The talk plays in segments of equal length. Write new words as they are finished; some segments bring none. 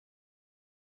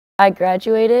I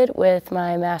graduated with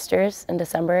my master's in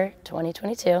December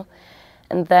 2022,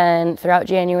 and then throughout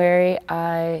January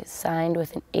I signed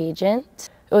with an agent.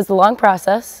 It was a long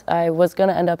process. I was going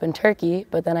to end up in Turkey,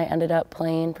 but then I ended up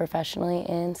playing professionally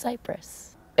in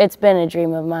Cyprus. It's been a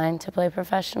dream of mine to play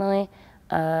professionally.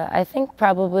 I think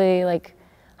probably like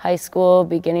high school,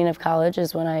 beginning of college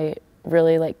is when I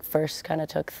really first kind of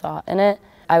took thought in it.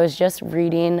 I was just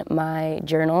reading my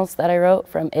journals that I wrote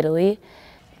from Italy,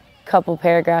 couple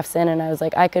paragraphs in, and I was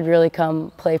like, I could really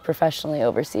come play professionally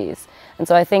overseas. And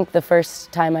so I think the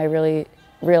first time I really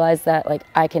realized that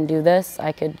I can do this,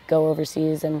 I could go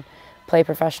overseas and play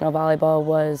professional volleyball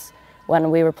was when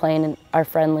we were playing in our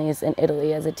friendlies in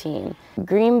Italy as a team.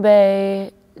 Green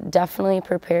Bay definitely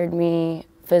prepared me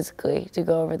physically to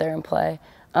go over there and play.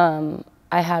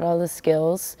 I had all the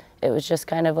skills. It was just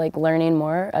kind of learning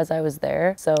more as I was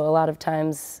there. So a lot of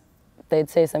times they'd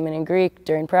say something in Greek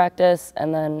during practice,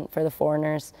 and then for the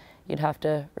foreigners, you'd have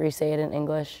to re-say it in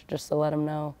English just to let them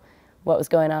know what was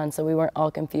going on so we weren't all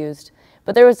confused.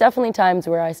 But there was definitely times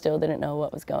where I still didn't know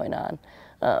what was going on.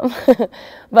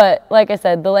 But like I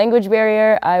said, the language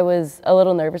barrier I was a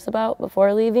little nervous about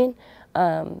before leaving,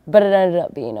 but it ended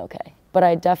up being okay. But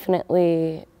I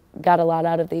definitely got a lot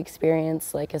out of the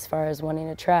experience, as far as wanting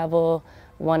to travel,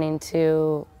 wanting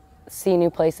to see new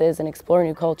places and explore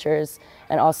new cultures,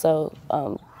 and also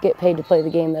get paid to play the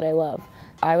game that I love.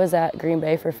 I was at Green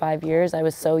Bay for 5 years. I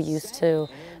was so used to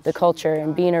the culture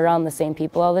and being around the same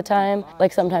people all the time.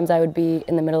 Sometimes I would be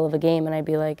in the middle of a game and I'd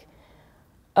be like,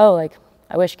 oh,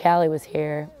 I wish Callie was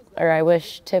here, or I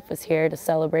wish Tip was here to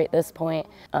celebrate this point.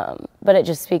 But it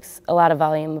just speaks a lot of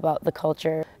volume about the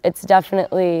culture.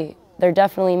 They're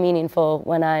definitely meaningful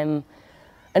when I'm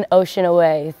an ocean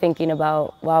away thinking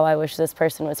about, wow, I wish this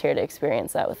person was here to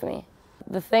experience that with me.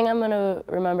 The thing I'm going to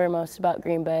remember most about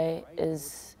Green Bay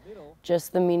is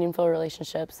just the meaningful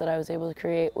relationships that I was able to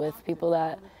create with people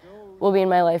that will be in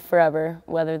my life forever,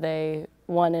 whether they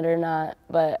want it or not.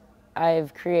 But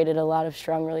I've created a lot of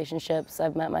strong relationships.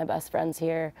 I've met my best friends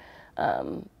here.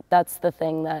 That's the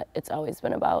thing that it's always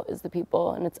been about, is the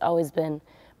people, and it's always been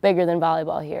bigger than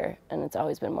volleyball here, and it's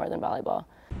always been more than volleyball.